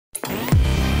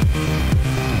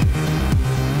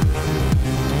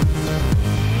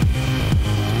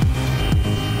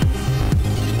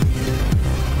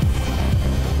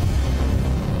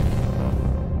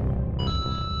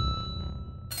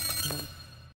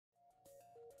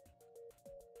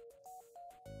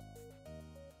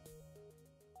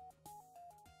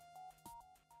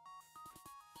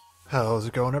How's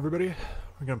it going, everybody?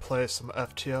 We're gonna play some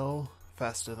FTL,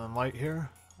 Faster Than Light here.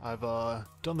 I've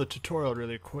done the tutorial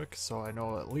really quick, so I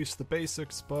know at least the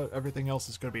basics, but everything else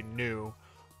is gonna be new.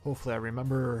 Hopefully I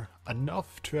remember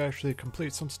enough to actually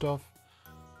complete some stuff.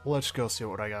 Well, let's go see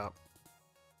what I got.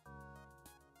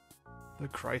 The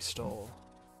Crystal.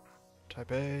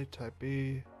 Type A, Type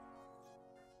B.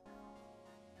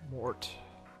 Mort.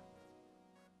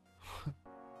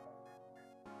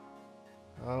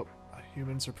 Oh,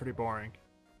 humans are pretty boring.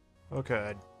 Okay,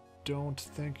 I don't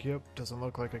think, yep, doesn't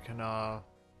look like I can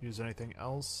use anything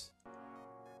else.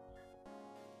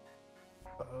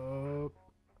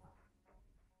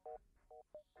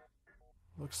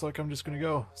 Looks like I'm just gonna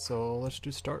go, so let's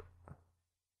do start.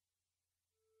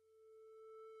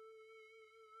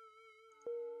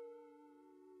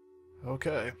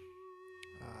 Okay,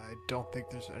 I don't think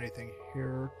there's anything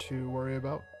here to worry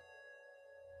about.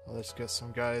 Let's get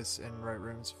some guys in right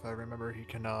rooms. If I remember, he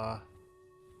can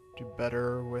do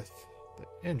better with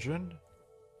the engine.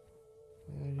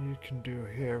 And you can do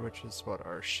here, which is what,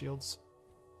 our shields.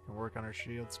 Can work on our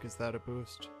shields, gives that a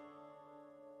boost.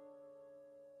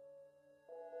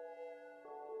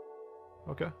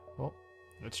 Okay, well,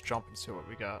 let's jump and see what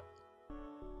we got.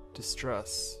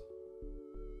 Distress.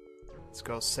 Let's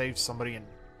go save somebody and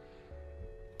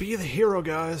be the hero,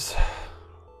 guys.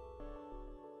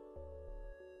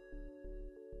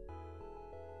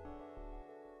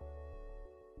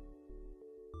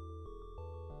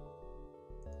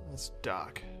 Let's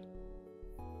dock.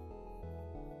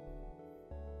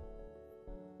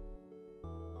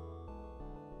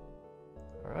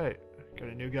 Alright, got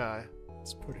a new guy.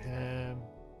 Let's put him...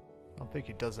 I don't think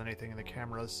he does anything in the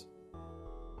cameras.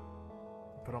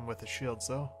 Put him with the shields,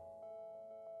 though.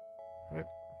 Right.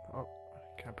 Oh,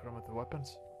 can't put him with the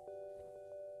weapons.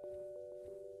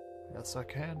 Yes, I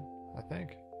can. I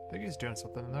think he's doing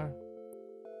something in there.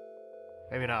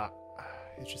 Maybe not.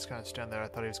 He's just gonna stand there. I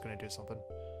thought he was gonna do something.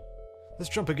 Let's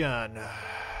jump again.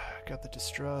 Got the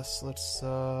distress. Let's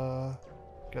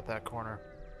get that corner.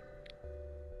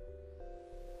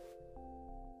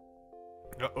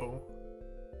 Uh-oh.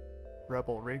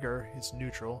 Rebel Rigger, he's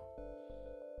neutral.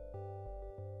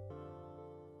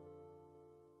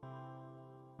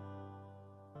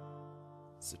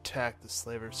 Let's attack the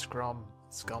slaver scum.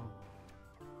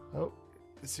 Oh,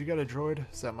 has he got a droid?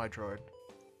 Is that my droid?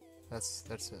 That's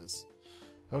his.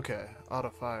 Okay, auto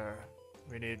fire.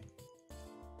 We need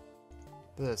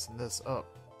this and this up.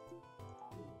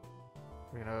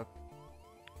 We're gonna...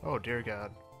 Oh dear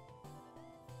God.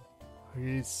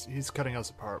 He's cutting us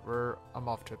apart. I'm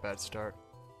off to a bad start.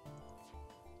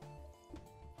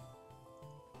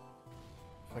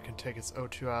 If I can take his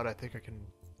O2 out, I think I can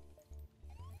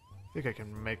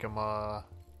make him run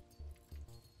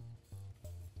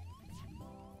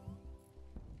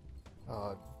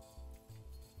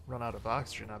out of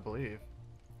oxygen, I believe.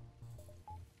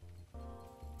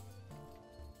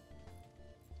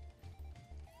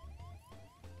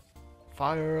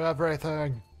 Fire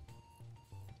everything!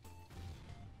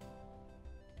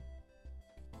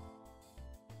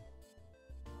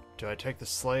 Do I take the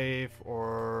slave,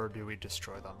 or do we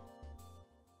destroy them?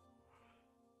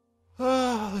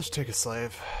 Let's take a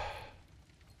slave.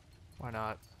 Why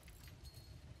not?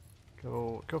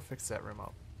 Go fix that room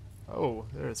up. Oh,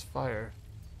 there's fire.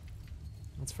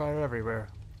 There's fire everywhere.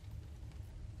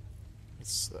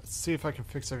 Let's see if I can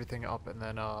fix everything up and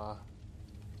then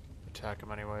attack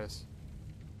him anyways.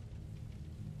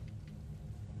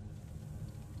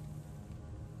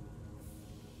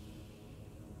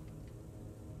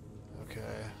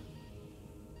 Okay.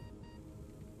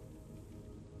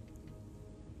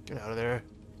 Get out of there.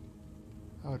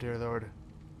 Oh dear Lord.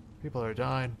 People are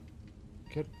dying.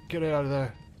 Get out of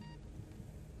there.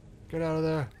 Get out of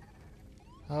there.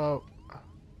 Oh.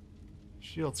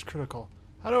 Shield's critical.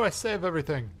 How do I save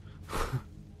everything?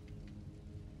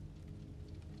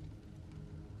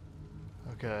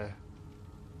 Okay.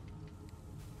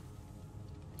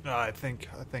 I think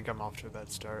I'm off to a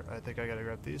bad start. I think I gotta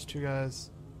grab these two guys.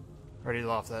 Already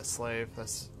lost that slave.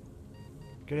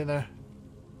 Get in there.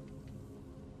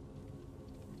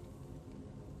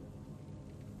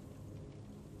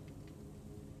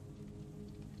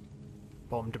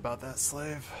 Bummed about that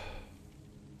slave.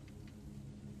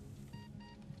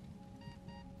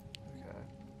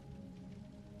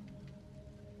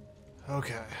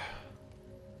 Okay.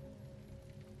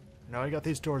 Now I got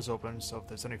these doors open, so if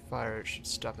there's any fire, it should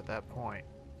stop at that point.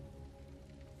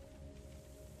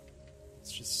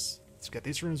 Let's get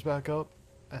these rooms back up,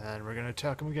 and then we're gonna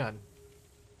attack them again.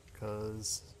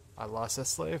 Because I lost that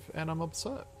slave, and I'm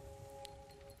upset.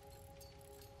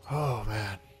 Oh,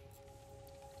 man.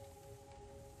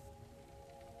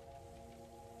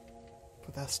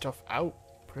 Put that stuff out.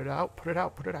 Put it out, put it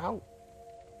out, put it out.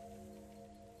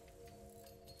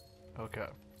 Okay.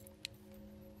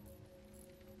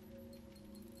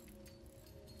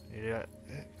 Yeah.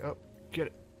 Oh, get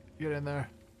it. Get in there.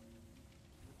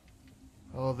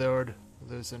 Oh Lord,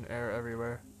 there's an air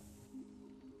everywhere.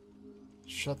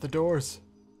 Shut the doors.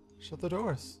 Shut the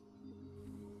doors.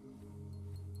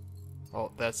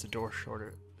 Oh, that's the door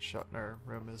shut in our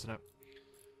room, isn't it?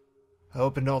 I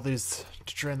opened all these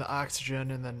to drain the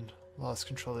oxygen and then lost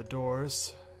control of the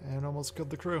doors and almost killed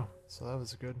the crew. So that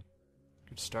was a good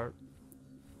start.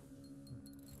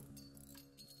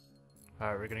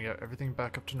 Alright, we're gonna get everything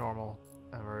back up to normal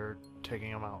and we're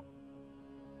taking them out.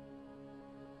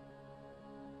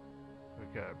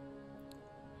 Okay.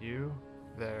 You,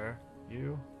 there,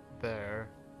 you, there,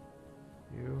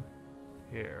 you,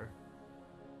 here.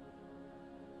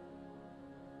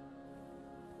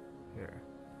 Here.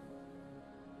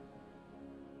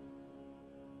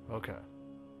 Okay.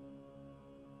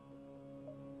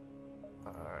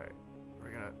 Alright.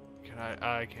 We're gonna...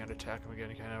 I can't attack him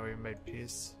again, can I? We made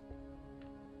peace.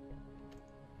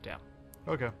 Damn.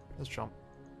 Okay, let's jump.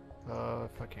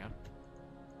 If I can.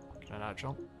 Can I not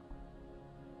jump?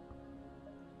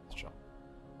 Let's jump.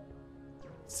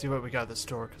 Let's see what we got at the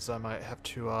store, because I might have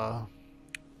to,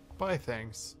 buy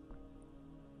things.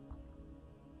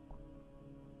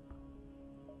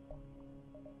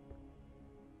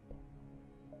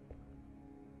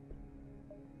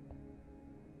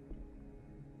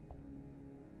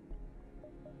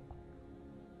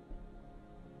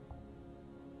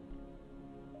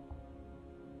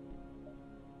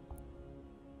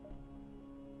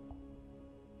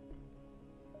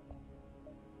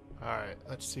 Alright,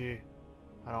 let's see.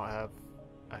 I don't have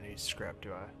any scrap,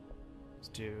 do I? Let's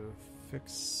do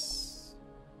fix...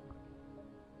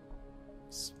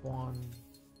 1,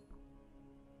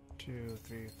 2,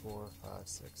 3, 4, 5,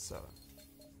 6, 7.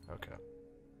 Okay.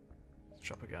 Let's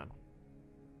jump again.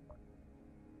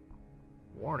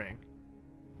 Warning?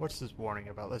 What's this warning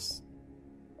about? Let's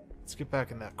get back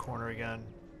in that corner again.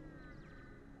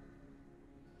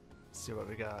 Let's see what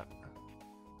we got.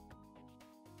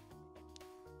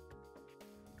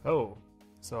 Oh,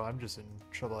 so I'm just in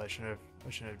trouble. I shouldn't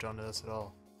have done this at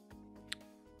all.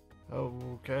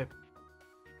 Okay.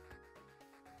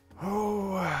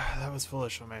 Oh, that was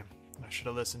foolish of me. I should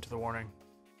have listened to the warning.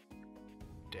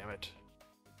 Damn it.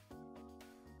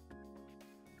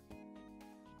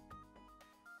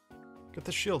 Get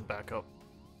the shield back up.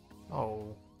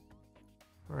 Oh,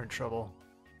 we're in trouble.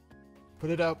 Put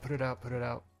it out, put it out, put it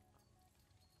out.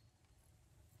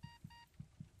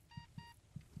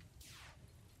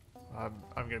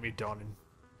 I'm gonna be done.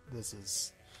 This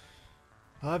is...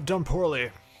 I've done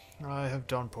poorly. I have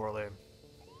done poorly.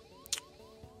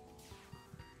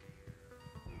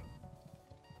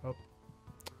 Oh.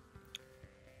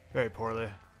 Very poorly.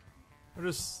 I'm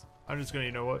just gonna,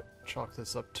 you know what? Chalk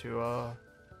this up to a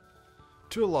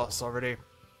loss already.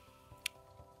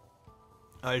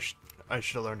 I should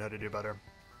have learned how to do better.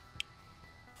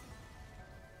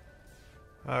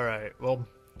 Alright, well,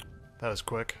 that was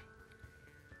quick.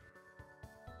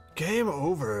 Game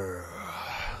over.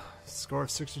 Score of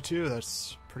 62,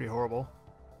 that's pretty horrible.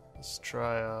 Let's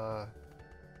try,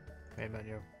 main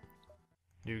menu.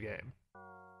 New game.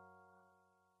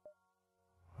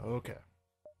 Okay.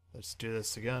 Let's do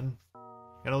this again.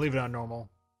 Gonna leave it on normal.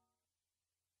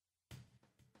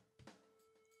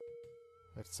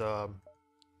 Let's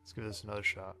give this another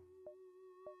shot.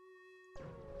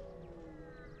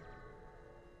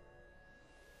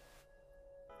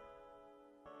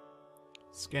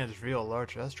 Scans reveal a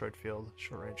large asteroid field.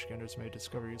 Short-range scanners may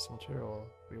discover useful material.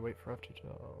 We wait for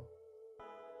FTL.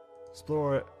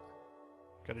 Explore it.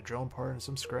 Got a drone part and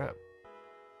some scrap.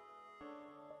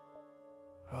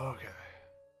 Okay.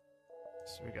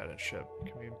 So we got a ship.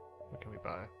 What can we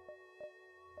buy?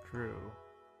 Crew.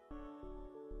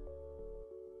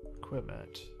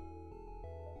 Equipment.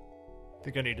 I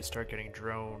think I need to start getting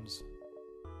drones.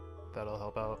 That'll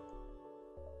help out.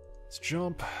 Let's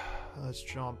jump. Let's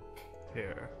jump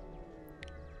here.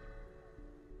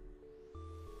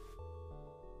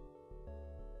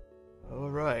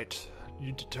 Alright.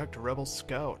 You detect a rebel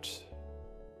scout.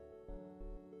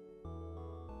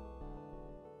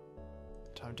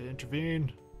 Time to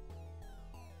intervene.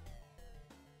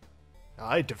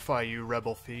 I defy you,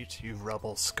 rebel feet, you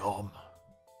rebel scum.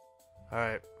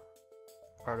 Alright.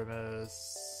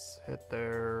 Artemis, hit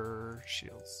their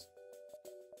shields.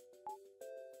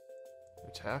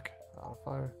 Attack? Auto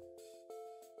fire?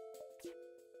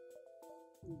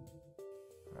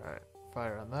 Alright,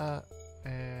 fire on that,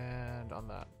 and on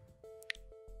that.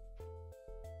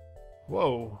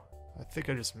 Whoa, I think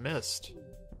I just missed.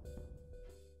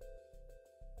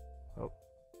 Oh.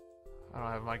 I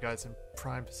don't have my guys in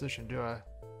prime position, do I?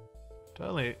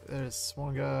 Totally, there's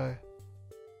one guy.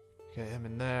 Get him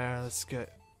in there. Let's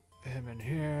get him in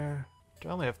here. Do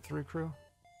I only have 3 crew?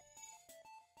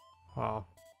 Oh.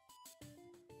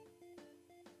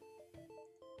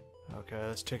 Okay,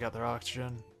 let's take out their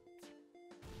oxygen.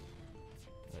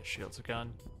 Their shields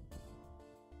again.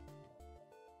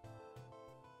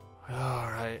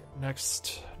 Alright,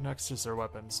 next is their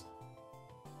weapons.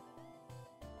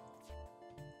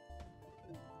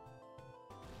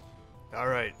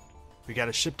 Alright, we got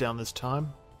a ship down this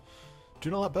time.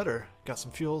 Doing a lot better. Got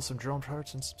some fuel, some drone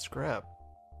parts, and some scrap.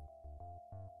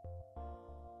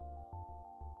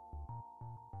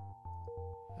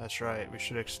 That's right, we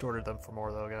should have extorted them for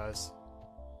more though, guys.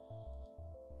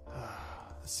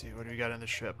 Let's see, what do we got in the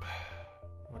ship?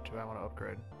 What do I want to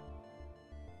upgrade?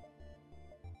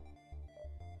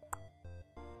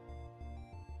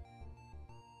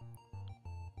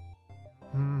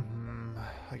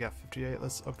 I got 58,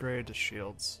 let's upgrade to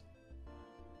shields.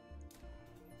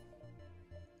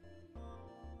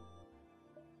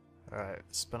 Alright,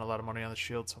 spent a lot of money on the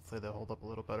shields, hopefully they'll hold up a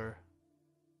little better.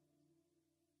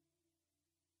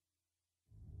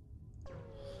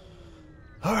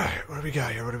 Alright, what do we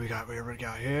got here? What do we got here? What do we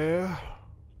got here?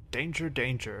 Danger,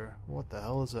 danger. What the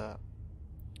hell is that?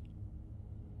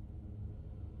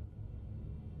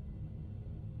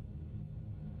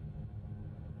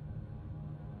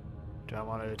 Do I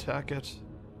want to attack it?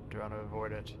 Do I want to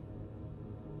avoid it?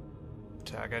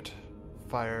 Attack it.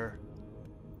 Fire.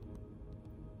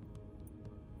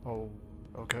 Oh,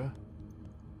 okay.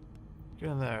 Get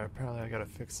in there. Apparently I gotta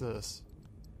fix this.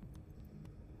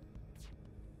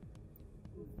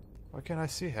 Why can't I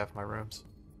see half my rooms?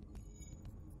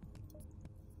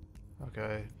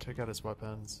 Okay, take out his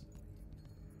weapons.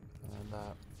 And then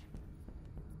that.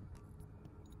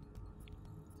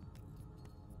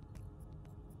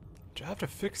 Do I have to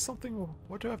fix something?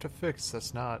 What do I have to fix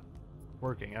that's not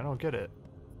working? I don't get it.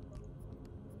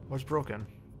 What's broken?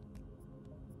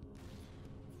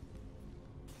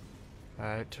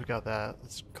 Alright, took out that.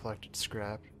 Let's collect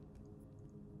scrap.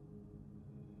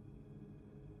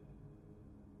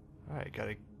 Alright, got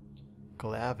a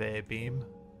glave beam.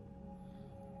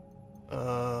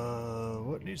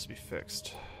 What needs to be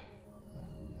fixed?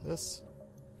 This?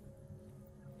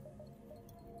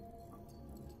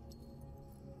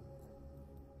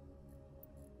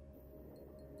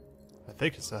 I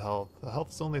think it's the health. The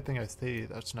health is the only thing I see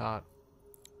that's not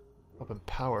up and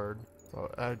powered.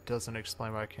 But that doesn't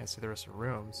explain why I can't see the rest of the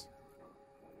rooms.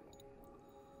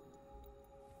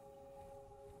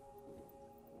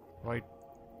 Why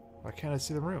can't I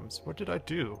see the rooms? What did I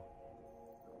do?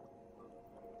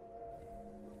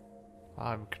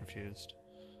 I'm confused.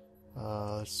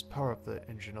 Let's power up the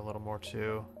engine a little more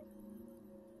too.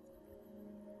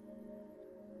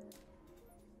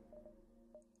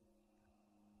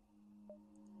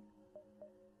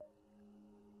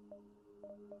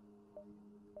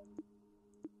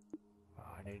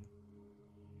 I need...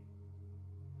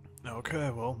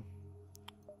 Okay, well...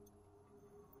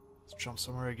 let's jump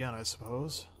somewhere again, I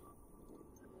suppose.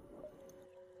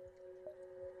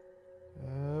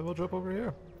 We'll jump over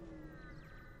here.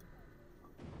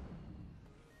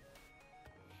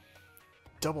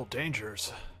 Double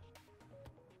dangers.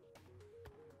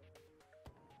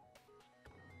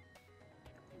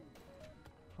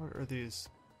 What are these?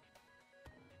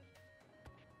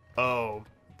 Oh,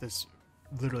 this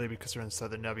literally because they're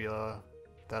inside the nebula.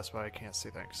 That's why I can't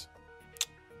see things.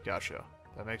 Gotcha.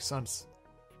 That makes sense.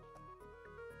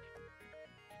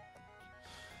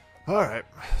 Alright,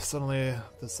 suddenly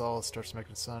this all starts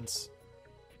making sense.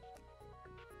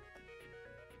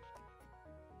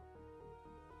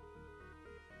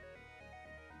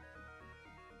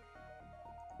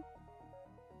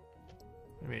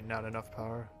 Maybe not enough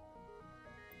power.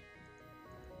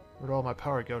 Where'd all my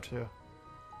power go to?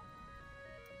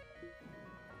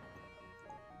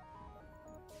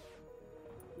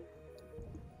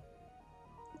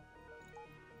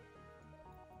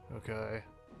 Okay.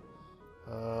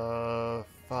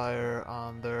 Fire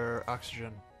on their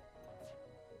oxygen.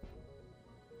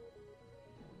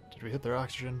 Did we hit their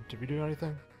oxygen? Did we do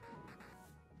anything?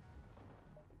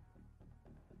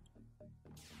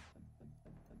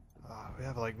 We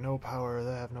have like no power,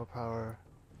 they have no power.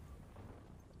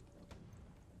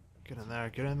 Get in there,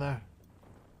 get in there.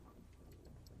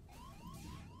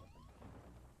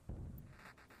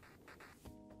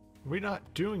 Are we not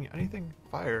doing anything?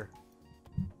 Fire.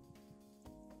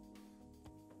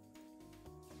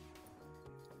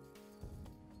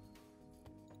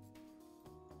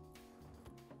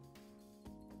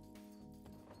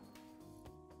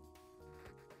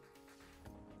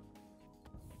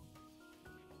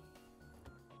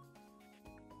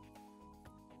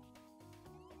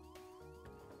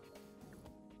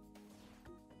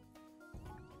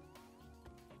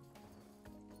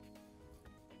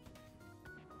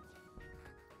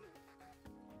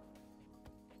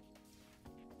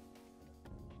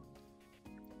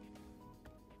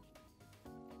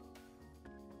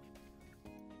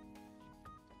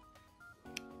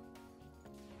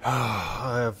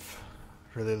 I have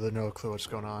really no clue what's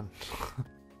going on.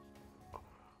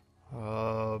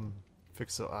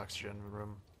 Fix the oxygen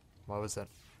room. Why was that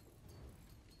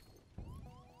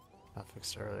not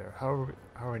fixed earlier? How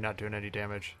are we not doing any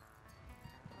damage?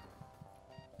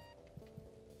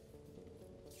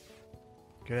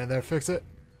 Get in there, fix it.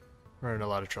 We're in a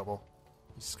lot of trouble.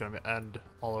 This is gonna end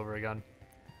all over again.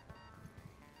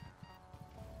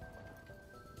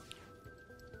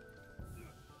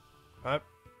 Alright.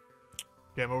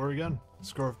 Game over again.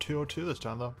 Score of 202 this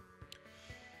time, though.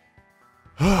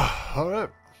 Alright.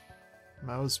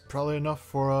 That was probably enough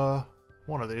for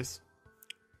one of these.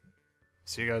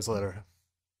 See you guys later.